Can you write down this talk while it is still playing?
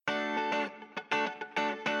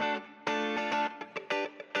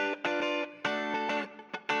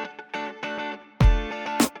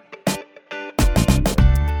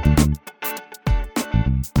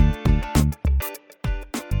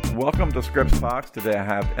Welcome to Scripps Talks. Today I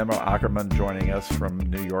have Emma Ackerman joining us from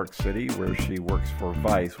New York City, where she works for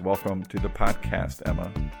Vice. Welcome to the podcast,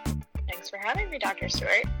 Emma. Thanks for having me, Dr.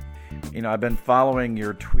 Stewart. You know, I've been following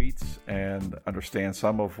your tweets and understand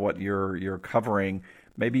some of what you're covering.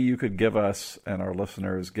 Maybe you could give us and our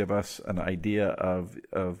listeners an idea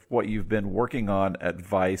of what you've been working on at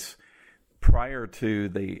Vice prior to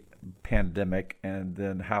the pandemic, and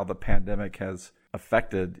then how the pandemic has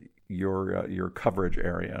affected your coverage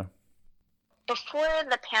area. Before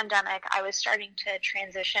the pandemic, I was starting to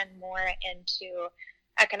transition more into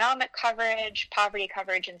economic coverage, poverty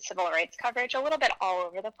coverage, and civil rights coverage, a little bit all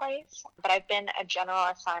over the place. But I've been a general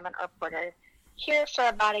assignment reporter here for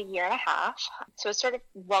about a year and a half, so I was sort of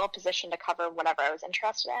well positioned to cover whatever I was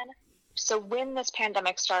interested in. So when this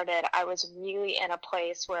pandemic started, I was really in a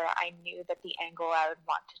place where I knew that the angle I would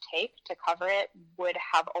want to take to cover it would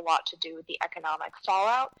have a lot to do with the economic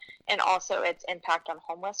fallout and also its impact on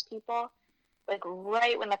homeless people. Like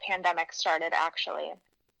right when the pandemic started, actually,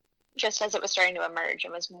 just as it was starting to emerge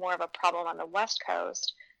and was more of a problem on the West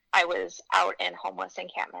Coast, I was out in homeless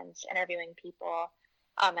encampments interviewing people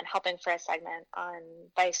and helping for a segment on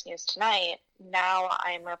Vice News Tonight. Now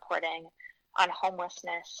I'm reporting on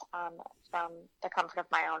homelessness from the comfort of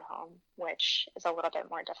my own home, which is a little bit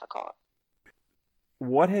more difficult.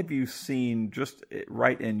 What have you seen just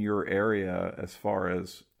right in your area as far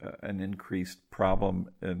as an increased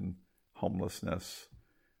problem in homelessness?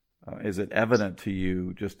 Is it evident to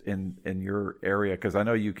you just in your area? Because I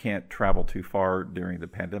know you can't travel too far during the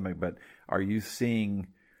pandemic, but are you seeing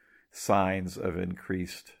signs of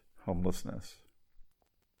increased homelessness?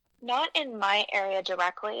 Not in my area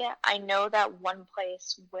directly. I know that one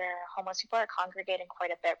place where homeless people are congregating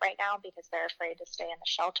quite a bit right now because they're afraid to stay in the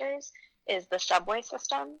shelters is the subway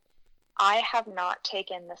system. I have not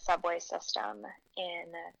taken the subway system in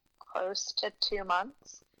close to 2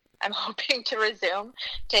 months. I'm hoping to resume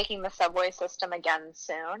taking the subway system again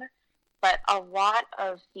soon. But a lot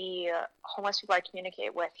of the homeless people I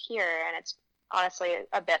communicate with here, and it's honestly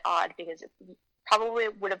a bit odd because it probably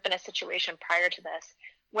would have been a situation prior to this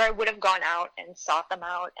where I would have gone out and sought them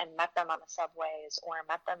out and met them on the subways or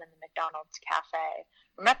met them in the McDonald's cafe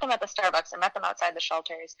or met them at the Starbucks or met them outside the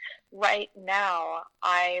shelters. Right now,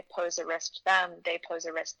 I pose a risk to them. They pose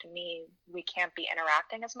a risk to me. We can't be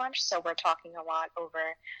interacting as much, so we're talking a lot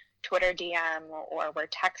over Twitter DM or we're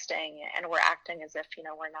texting, and we're acting as if,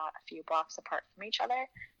 we're not a few blocks apart from each other.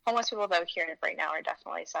 Homeless people, though, here right now are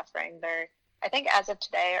definitely suffering. I think as of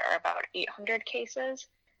today, are about 800 cases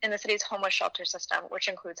in the city's homeless shelter system, which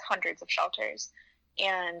includes hundreds of shelters,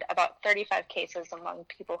 and about 35 cases among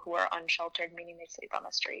people who are unsheltered, meaning they sleep on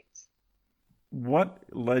the streets. What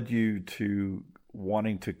led you to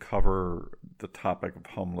wanting to cover the topic of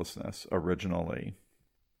homelessness originally?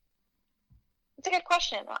 It's a good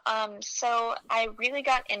question. So I really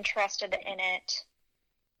got interested in it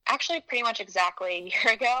actually pretty much exactly a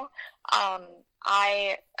year ago.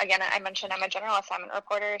 I mentioned I'm a general assignment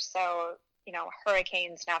reporter, so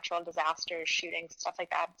hurricanes, natural disasters, shootings, stuff like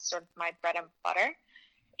that, sort of my bread and butter.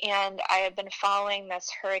 And I have been following this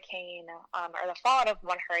hurricane, or the fallout of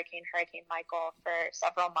one hurricane, Hurricane Michael, for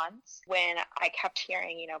several months, when I kept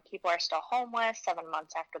hearing, people are still homeless 7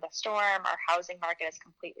 months after the storm. Our housing market has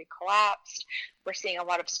completely collapsed. We're seeing a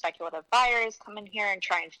lot of speculative buyers come in here and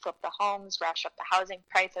try and flip the homes, rush up the housing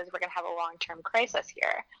prices. We're going to have a long-term crisis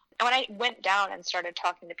here. And when I went down and started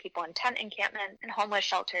talking to people in tent encampment and homeless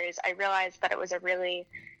shelters, I realized that it was a really,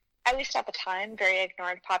 at least at the time, very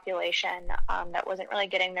ignored population that wasn't really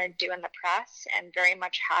getting their due in the press and very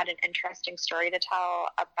much had an interesting story to tell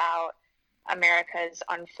about America's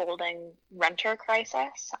unfolding renter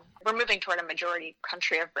crisis. We're moving toward a majority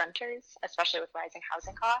country of renters, especially with rising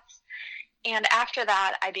housing costs. And after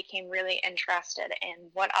that, I became really interested in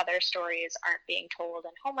what other stories aren't being told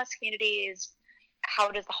in homeless communities.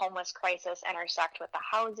 How does the homeless crisis intersect with the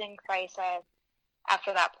housing crisis?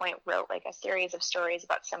 After that point, wrote a series of stories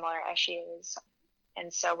about similar issues,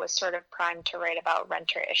 and so was sort of primed to write about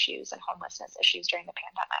renter issues and homelessness issues during the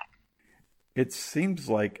pandemic. It seems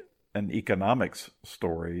like an economics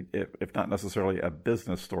story, if not necessarily a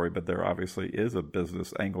business story, but there obviously is a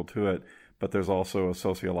business angle to it, but there's also a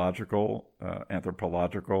sociological,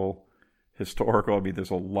 anthropological, historical. I mean,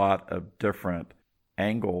 there's a lot of different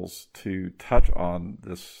angles to touch on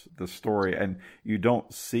this story, and you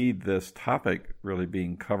don't see this topic really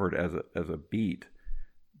being covered as a beat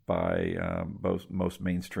by most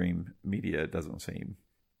mainstream media, it doesn't seem.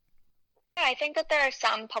 Yeah, I think that there are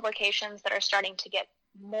some publications that are starting to get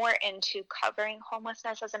more into covering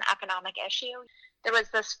homelessness as an economic issue. There was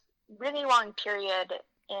this really long period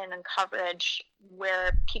in coverage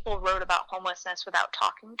where people wrote about homelessness without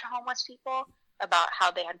talking to homeless people about how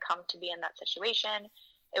they had come to be in that situation.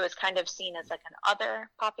 It was kind of seen as like an other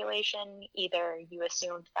population. Either you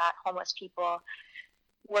assumed that homeless people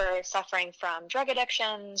were suffering from drug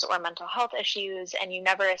addictions or mental health issues, and you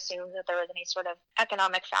never assumed that there was any sort of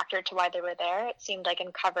economic factor to why they were there. It seemed like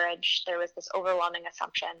in coverage there was this overwhelming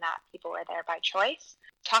assumption that people were there by choice.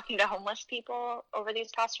 Talking to homeless people over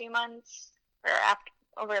these past few months, or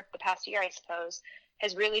over the past year, I suppose,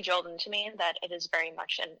 has really drilled into me that it is very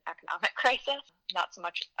much an economic crisis, not so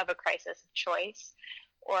much of a crisis of choice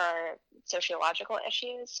or sociological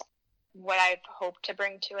issues. What I've hoped to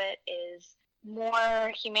bring to it is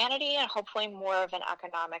more humanity and hopefully more of an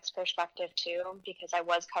economics perspective too, because I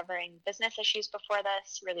was covering business issues before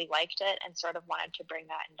this, really liked it, and sort of wanted to bring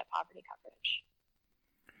that into poverty coverage.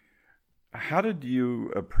 How did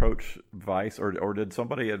you approach Vice, or did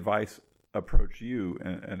somebody at Vice approach you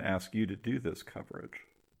and ask you to do this coverage?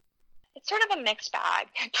 It's sort of a mixed bag,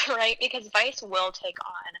 right? Because Vice will take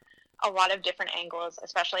on a lot of different angles,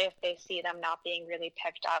 especially if they see them not being really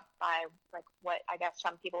picked up by like what I guess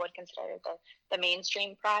some people would consider the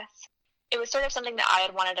mainstream press. It was sort of something that I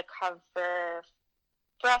had wanted to cover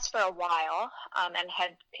for us for a while, and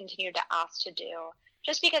had continued to ask to do,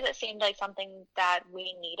 just because it seemed like something that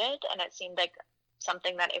we needed, and it seemed like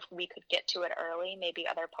something that if we could get to it early, maybe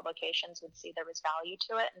other publications would see there was value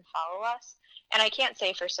to it and follow us. And I can't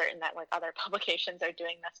say for certain that like other publications are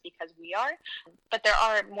doing this because we are, but there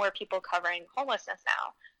are more people covering homelessness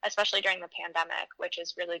now, especially during the pandemic, which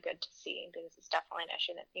is really good to see because it's definitely an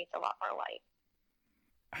issue that needs a lot more light.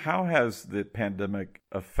 How has the pandemic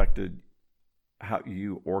affected how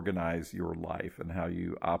you organize your life and how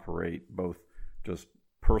you operate both just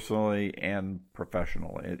personally and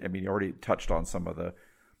professionally? I mean, you already touched on some of the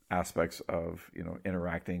aspects of,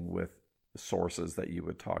 interacting with sources that you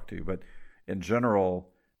would talk to, but in general,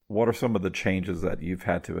 what are some of the changes that you've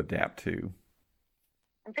had to adapt to?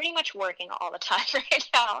 I'm pretty much working all the time right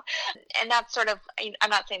now. And that's sort of, I'm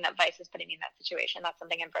not saying that Vice is putting me in that situation. That's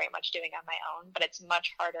something I'm very much doing on my own, but it's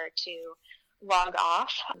much harder to log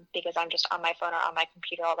off because I'm just on my phone or on my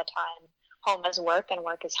computer all the time. Home is work and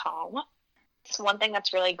work is home. So one thing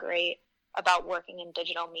that's really great about working in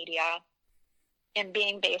digital media and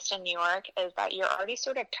being based in New York is that you're already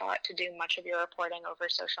sort of taught to do much of your reporting over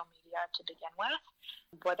social media to begin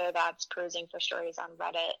with, whether that's perusing for stories on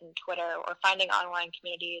Reddit and Twitter or finding online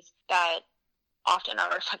communities that often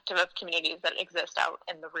are reflective of communities that exist out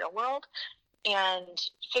in the real world, and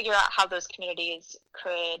figure out how those communities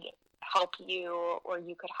could help you or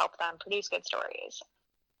you could help them produce good stories.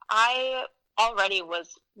 I already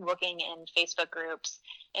was looking in Facebook groups,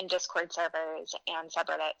 in Discord servers, and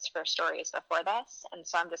subreddits for stories before this, and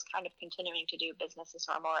so I'm just kind of continuing to do business as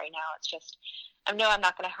normal right now. It's just, I know I'm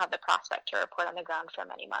not going to have the prospect to report on the ground for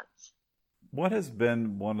many months. What has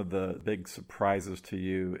been one of the big surprises to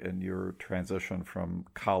you in your transition from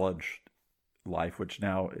college life, which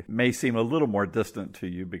now may seem a little more distant to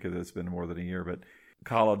you because it's been more than a year, but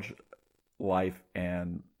college life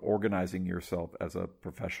and organizing yourself as a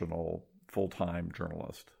professional full-time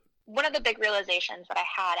journalist? One of the big realizations that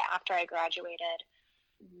I had after I graduated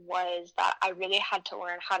was that I really had to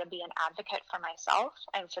learn how to be an advocate for myself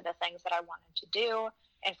and for the things that I wanted to do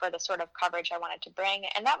and for the sort of coverage I wanted to bring.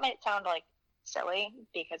 And that might sound like silly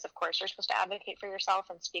because, of course, you're supposed to advocate for yourself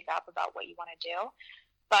and speak up about what you want to do.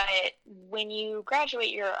 But when you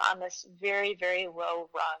graduate, you're on this very, very low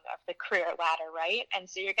rung of the career ladder, right? And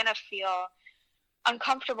so you're going to feel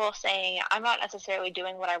uncomfortable saying, I'm not necessarily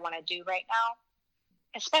doing what I want to do right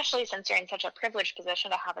now, especially since you're in such a privileged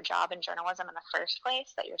position to have a job in journalism in the first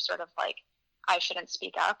place, that you're sort of like, I shouldn't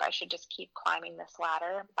speak up. I should just keep climbing this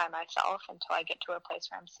ladder by myself until I get to a place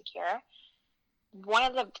where I'm secure. One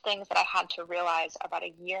of the things that I had to realize about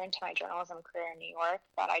a year into my journalism career in New York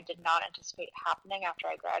that I did not anticipate happening after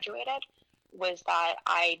I graduated was that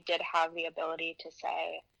I did have the ability to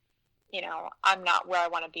say, I'm not where I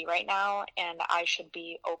want to be right now, and I should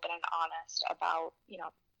be open and honest about,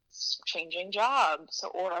 changing jobs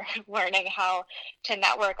or learning how to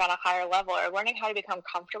network on a higher level or learning how to become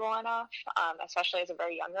comfortable enough, especially as a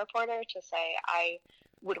very young reporter, to say, I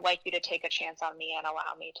would like you to take a chance on me and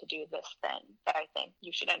allow me to do this thing that I think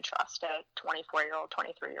you should entrust a 24-year-old,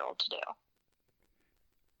 23-year-old to do.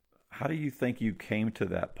 How do you think you came to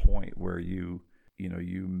that point where you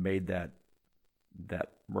made that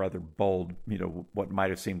rather bold, what might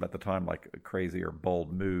have seemed at the time like a crazy or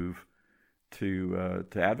bold move to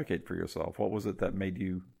advocate for yourself? What was it that made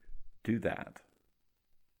you do that?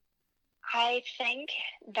 I think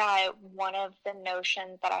that one of the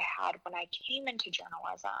notions that I had when I came into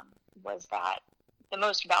journalism was that the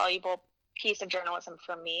most valuable piece of journalism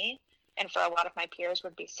for me and for a lot of my peers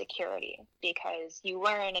would be security, because you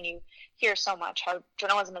learn and you hear so much how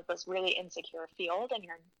journalism is this really insecure field, and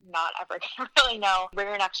you're not ever going to really know where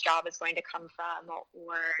your next job is going to come from,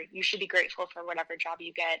 or you should be grateful for whatever job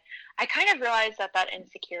you get. I kind of realized that that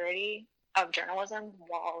insecurity of journalism,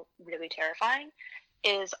 while really terrifying,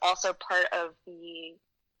 is also part of the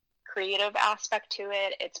creative aspect to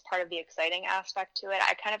it. It's part of the exciting aspect to it.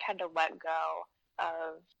 I kind of had to let go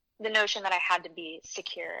of the notion that I had to be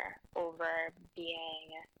secure over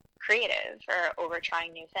being creative or over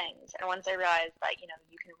trying new things. And once I realized that,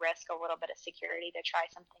 you can risk a little bit of security to try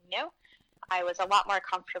something new, I was a lot more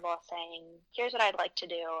comfortable saying, here's what I'd like to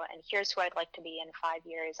do, and here's who I'd like to be in 5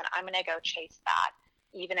 years, and I'm going to go chase that,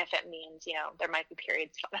 even if it means, there might be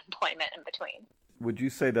periods of unemployment in between. Would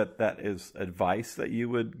you say that that is advice that you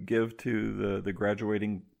would give to the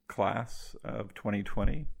graduating class of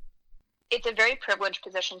 2020? It's a very privileged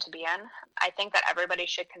position to be in. I think that everybody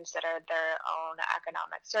should consider their own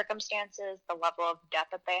economic circumstances, the level of debt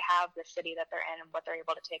that they have, the city that they're in, and what they're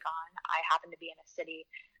able to take on. I happen to be in a city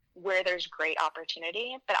where there's great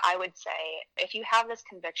opportunity, but I would say if you have this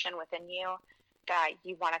conviction within you that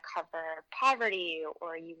you want to cover poverty,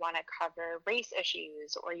 or you want to cover race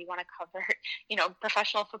issues, or you want to cover,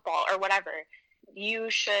 professional football or whatever, you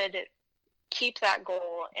should keep that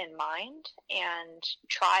goal in mind and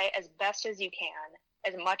try as best as you can,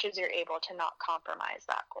 as much as you're able, to not compromise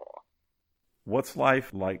that goal. What's life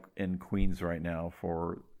like in Queens right now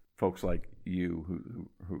for folks like you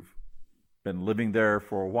who've been living there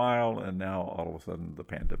for a while, and now all of a sudden the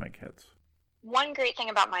pandemic hits? One great thing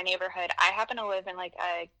about my neighborhood, I happen to live in like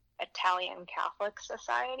a Italian Catholic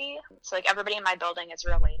society. So like everybody in my building is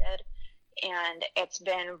related. And it's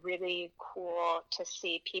been really cool to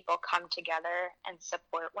see people come together and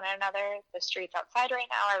support one another. The streets outside right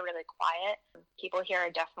now are really quiet. People here are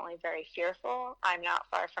definitely very fearful. I'm not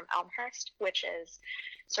far from Elmhurst, which is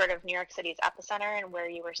sort of New York City's epicenter, and where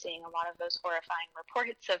you were seeing a lot of those horrifying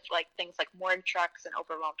reports of like things like morgue trucks and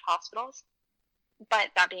overwhelmed hospitals. But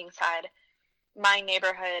that being said, my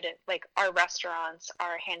neighborhood, like our restaurants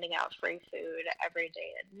are handing out free food every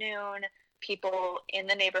day at noon. People in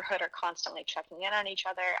the neighborhood are constantly checking in on each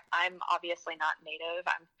other. I'm obviously not native.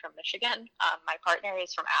 I'm from Michigan. My partner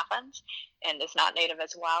is from Athens and is not native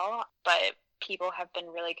as well. But people have been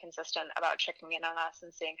really consistent about checking in on us and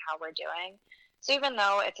seeing how we're doing. So even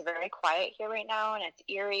though it's very quiet here right now and it's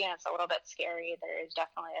eerie and it's a little bit scary, there is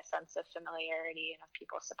definitely a sense of familiarity and of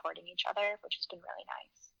people supporting each other, which has been really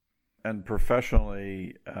nice. And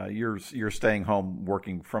professionally, you're staying home,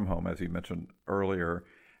 working from home, as you mentioned earlier.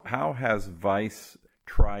 How has Vice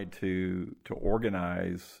tried to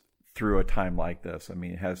organize through a time like this? I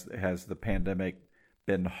mean, has the pandemic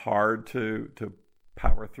been hard to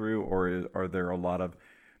power through, or are there a lot of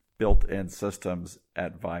built-in systems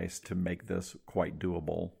at Vice to make this quite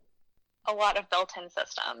doable? A lot of built-in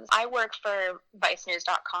systems. I work for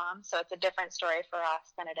ViceNews.com, so it's a different story for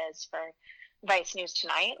us than it is for Vice News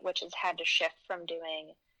Tonight, which has had to shift from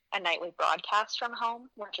doing a nightly broadcast from home,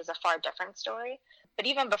 which is a far different story. But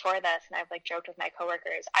even before this, and I've joked with my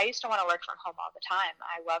coworkers, I used to want to work from home all the time.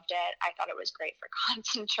 I loved it. I thought it was great for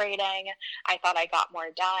concentrating. I thought I got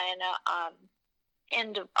more done.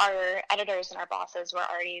 And our editors and our bosses were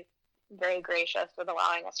already very gracious with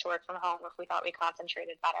allowing us to work from home if we thought we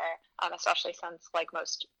concentrated better, especially since, like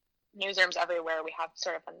most newsrooms everywhere, we have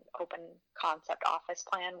sort of an open concept office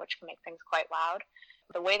plan, which can make things quite loud.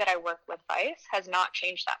 The way that I work with Vice has not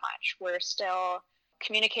changed that much. We're still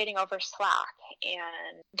communicating over Slack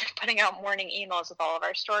and putting out morning emails with all of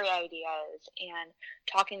our story ideas and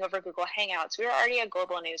talking over Google Hangouts. We were already a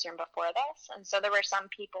global newsroom before this, and so there were some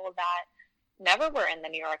people that never were in the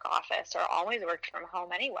New York office or always worked from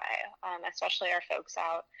home anyway, especially our folks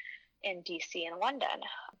out in DC and London.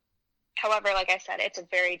 However, like I said, it's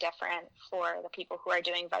very different for the people who are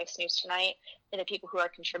doing Vice News Tonight and the people who are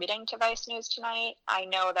contributing to Vice News Tonight. I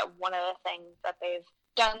know that one of the things that they've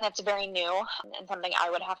done that's very new and something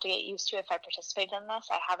I would have to get used to if I participated in this,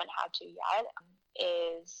 I haven't had to yet,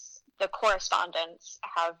 is the correspondents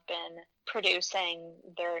have been producing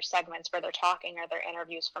their segments where they're talking or their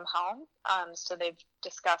interviews from home. So they've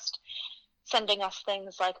discussed sending us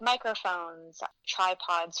things like microphones,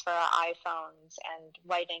 tripods for our iPhones, and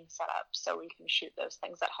lighting setups so we can shoot those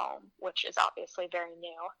things at home, which is obviously very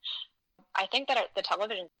new. I think that the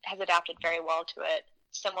television has adapted very well to it,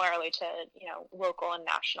 similarly to, local and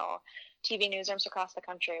national TV newsrooms across the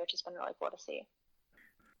country, which has been really cool to see.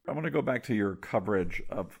 I want to go back to your coverage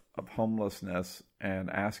of homelessness and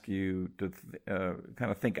ask you to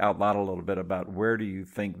kind of think out loud a little bit about where do you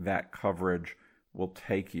think that coverage will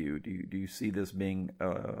take you? Do you see this being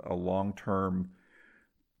a long-term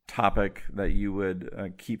topic that you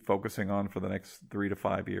would keep focusing on for the next 3 to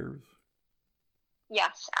 5 years?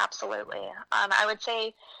 Yes, absolutely. I would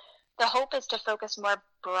say the hope is to focus more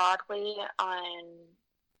broadly on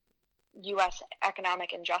U.S.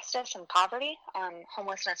 economic injustice and poverty,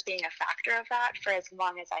 homelessness being a factor of that for as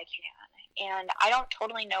long as I can. And I don't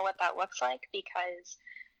totally know what that looks like because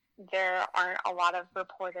there aren't a lot of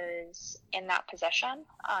reporters in that position.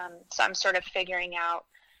 So I'm sort of figuring out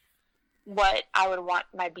what I would want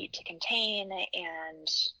my beat to contain and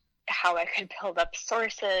how I could build up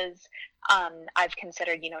sources. I've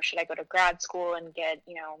considered, should I go to grad school and get,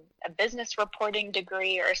 a business reporting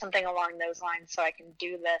degree or something along those lines so I can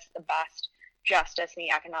do this the best justice in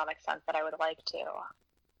the economic sense that I would like to.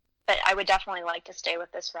 But I would definitely like to stay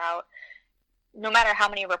with this route. No matter how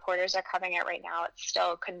many reporters are covering it right now, it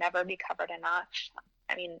still could never be covered enough.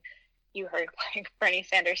 I mean, you heard Bernie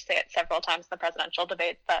Sanders say it several times in the presidential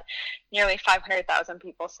debate that nearly 500,000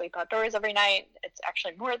 people sleep outdoors every night. It's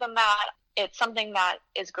actually more than that. It's something that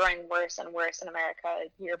is growing worse and worse in America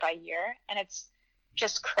year by year. And it's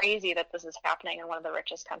just crazy that this is happening in one of the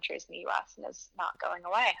richest countries in the U.S. and is not going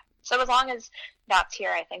away. So as long as that's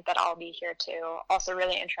here, I think that I'll be here too. Also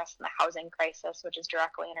really interested in the housing crisis, which is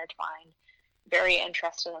directly intertwined. Very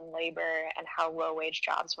interested in labor and how low-wage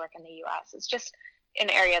jobs work in the U.S. It's just an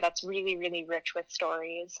area that's really, really rich with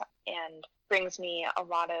stories and brings me a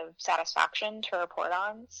lot of satisfaction to report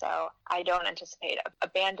on. So I don't anticipate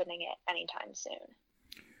abandoning it anytime soon.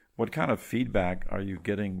 What kind of feedback are you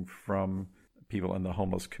getting from people in the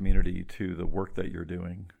homeless community to the work that you're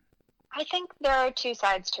doing? I think there are two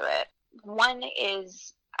sides to it. One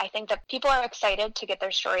is I think that people are excited to get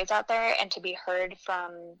their stories out there and to be heard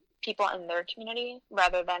from people in their community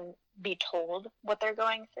rather than be told what they're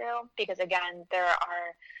going through, because again, there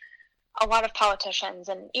are a lot of politicians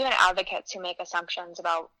and even advocates who make assumptions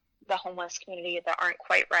about the homeless community that aren't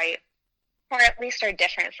quite right, or at least are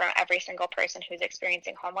different from every single person who's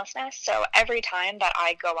experiencing homelessness. So every time that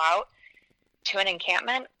I go out to an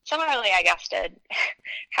encampment, similarly, I guess, to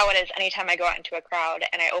how it is anytime I go out into a crowd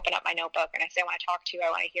and I open up my notebook and I say, I want to talk to you, I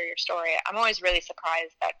want to hear your story, I'm always really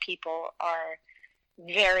surprised that people are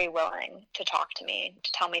very willing to talk to me,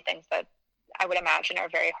 to tell me things that I would imagine are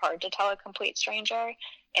very hard to tell a complete stranger,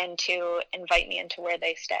 and to invite me into where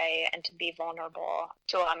they stay and to be vulnerable,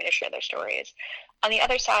 to allow me to share their stories. On the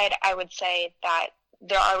other side, I would say that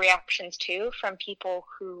there are reactions too from people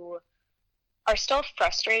who are still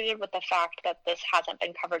frustrated with the fact that this hasn't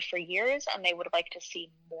been covered for years and they would like to see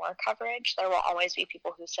more coverage. There will always be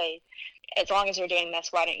people who say, as long as you're doing this,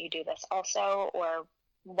 why don't you do this also? Or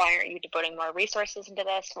why aren't you devoting more resources into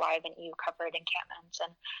this? Why haven't you covered encampments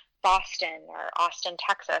in Boston or Austin,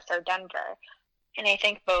 Texas, or Denver? And I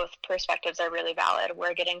think both perspectives are really valid.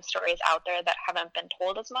 We're getting stories out there that haven't been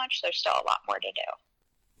told as much. There's still a lot more to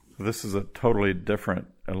do. This is a totally different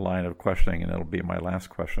line of questioning, and it'll be my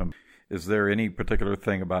last question. Is there any particular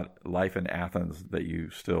thing about life in Athens that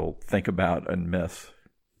you still think about and miss?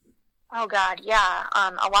 Oh, God, yeah.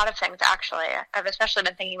 A lot of things, actually. I've especially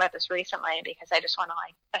been thinking about this recently because I just want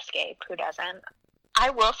to, escape. Who doesn't? I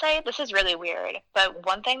will say, this is really weird, but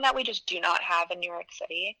one thing that we just do not have in New York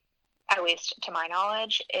City, at least to my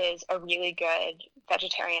knowledge, is a really good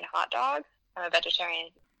vegetarian hot dog. I'm a vegetarian.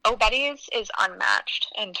 Oh, Betty's is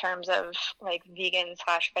unmatched in terms of,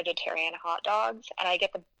 vegan/vegetarian hot dogs, and I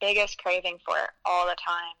get the biggest craving for it all the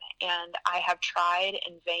time, and I have tried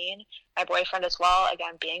in vain. My boyfriend as well,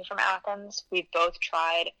 again, being from Athens, we've both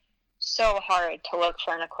tried so hard to look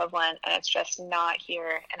for an equivalent, and it's just not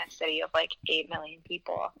here in a city of, 8 million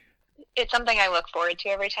people. It's something I look forward to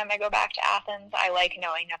every time I go back to Athens. I like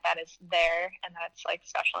knowing that is there and that it's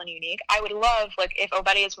special and unique. I would love, if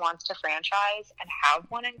Obedi's wants to franchise and have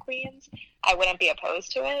one in Queens, I wouldn't be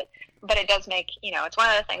opposed to it. But it does make, it's one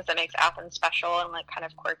of the things that makes Athens special and kind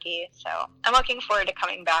of quirky. So I'm looking forward to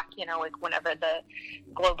coming back, whenever the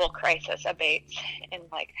global crisis abates in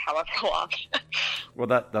however long. Well,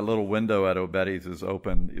 that little window at Obedi's is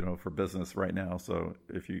open, for business right now. So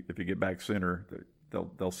if you get back sooner,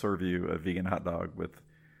 they'll serve you a vegan hot dog with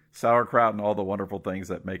sauerkraut and all the wonderful things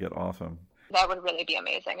that make it awesome. That would really be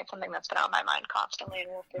amazing. It's something that's been on my mind constantly and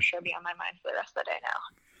will for sure be on my mind for the rest of the day now.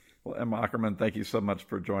 Well, Emma Ackerman, thank you so much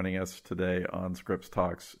for joining us today on Scripps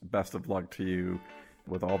Talks. Best of luck to you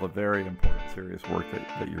with all the very important, serious work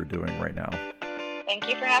that you're doing right now. Thank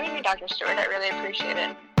you for having me, Dr. Stewart. I really appreciate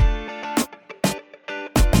it.